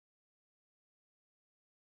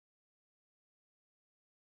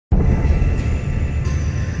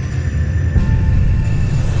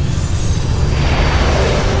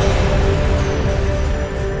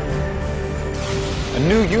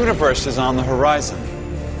universe is on the horizon,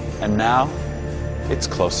 and now it's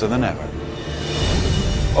closer than ever.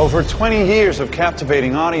 Over 20 years of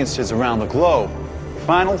captivating audiences around the globe,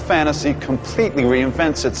 Final Fantasy completely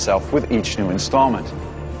reinvents itself with each new installment,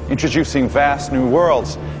 introducing vast new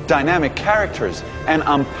worlds, dynamic characters, and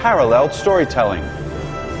unparalleled storytelling.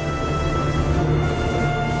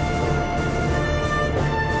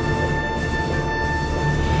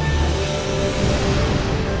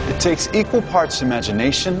 It takes equal parts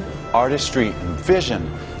imagination, artistry, and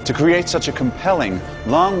vision to create such a compelling,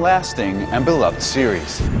 long-lasting, and beloved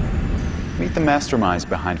series. Meet the masterminds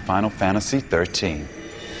behind Final Fantasy XIII.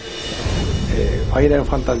 ファイナル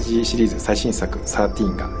ファンタジーシリーズ最新作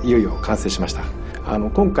13がいよいよ完成しました。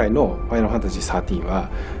今回のファイナルファンタジー13は、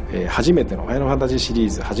初めてのファイナルファンタジーシリー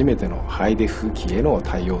ズ初めてのハイデフ機への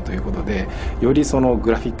対応ということで、よりその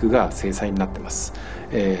グラフィックが精細になってます。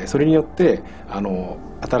それによって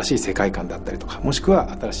新しい世界観だったりとか、もしく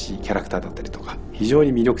は新しいキャラクターだったりとか、非常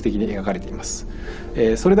に魅力的に描かれています。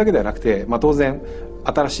それだけではなくて、当然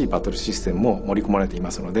新しいバトルシステムも盛り込まれてい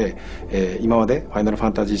ますので、今までファイナルファ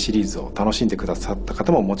ンタジーシリーズを楽しんでくださった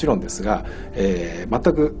方ももちろんですが、全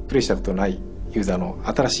くプレイしたことないユーザーの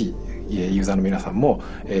新しいユーザーの皆さんも、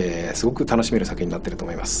すごく楽しめる作品になっていると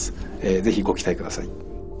思います。ぜひご期待ください。フ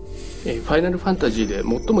ァイナルファンタジーで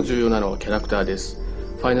最も重要なのはキャラクターです。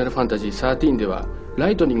ファイナルファンタジー13では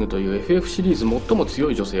ライトニングという FF シリーズ最も強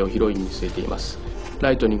い女性をヒロインに据えています。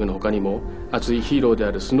ライトニングの他にも熱いヒーローで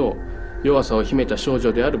あるスノー、弱さを秘めた少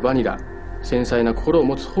女であるバニラ、繊細な心を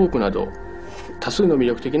持つホークなど多数の魅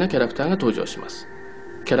力的なキャラクターが登場します。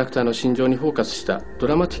キャラクターの心情にフォーカスしたド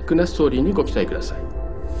ラマティックなストーリーにご期待ください。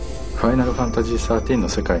ファイナルファンタジー13の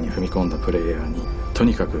世界に踏み込んだプレイヤーにと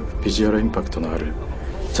にかくビジュアルインパクトのある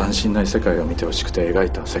斬新な世界を見てほしくて描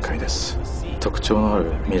いた世界です。特徴のあ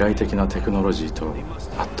る未来的なテクノロジーと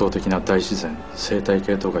圧倒的な大自然、生態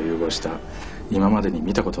系等が融合した今までに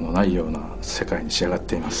見たことのないような世界に仕上がっ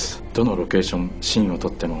ています。どのロケーション、シーンをと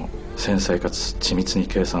っても繊細かつ緻密に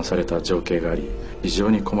計算された情景があり、非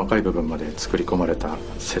常に細かい部分まで作り込まれた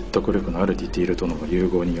説得力のあるディティールとの融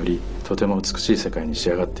合により、とても美しい世界に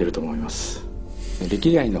仕上がっていると思います。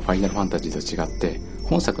歴代のファイナルファンタジーと違って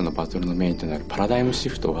本作のバトルのメインとなるパラダイムシ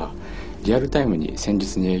フトはリアルタイムに戦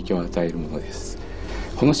術に影響を与えるものです。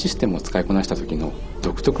このシステムを使いこなした時の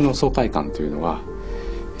独特の爽快感というのは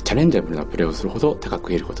チャレンジャブルなプレーをするほど高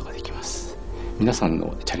く得ることができます。皆さん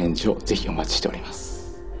のチャレンジをぜひお待ちしておりま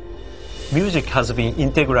す。Music has been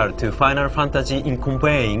integral to Final Fantasy in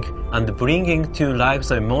conveying and bringing to life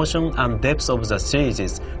the emotion and depth of the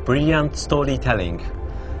series' brilliant storytelling.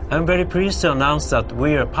 I'm very pleased to announce that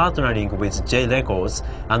we are partnering with J Records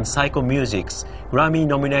and Psycho Music's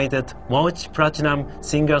Grammy-nominated multi-platinum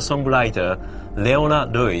singer-songwriter Leona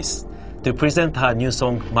Lewis to present her new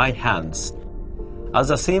song My Hands. As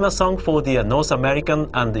a theme song for the North American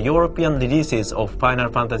and European releases of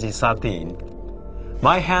Final Fantasy XIII,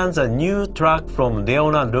 My Hands, a new track from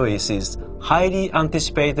Leona Lewis's highly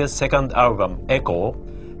anticipated second album, Echo,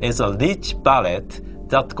 is a rich ballad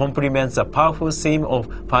that complements the powerful theme of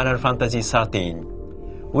Final Fantasy XIII.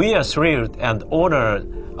 We are thrilled and honored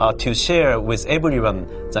to share with everyone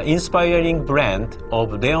the inspiring blend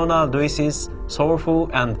of Leona Lewis's soulful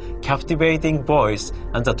and captivating voice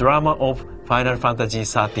and the drama of Final Fantasy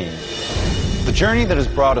XIII. The journey that has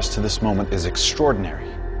brought us to this moment is extraordinary.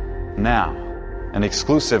 Now, an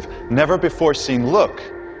exclusive, never-before-seen look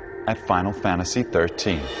at Final Fantasy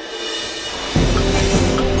XIII.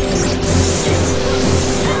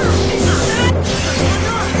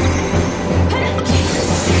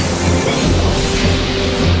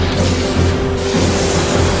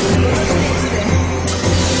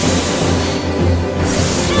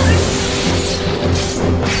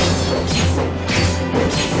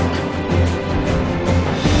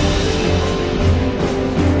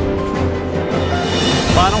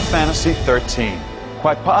 Final Fantasy XIII,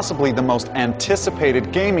 quite possibly the most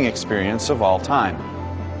anticipated gaming experience of all time.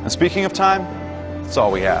 And speaking of time, that's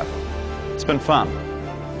all we have. It's been fun.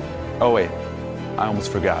 Oh wait, I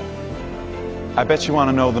almost forgot. I bet you want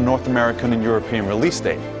to know the North American and European release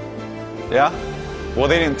date. Yeah? Well,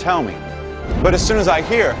 they didn't tell me. But as soon as I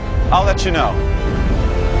hear, I'll let you know.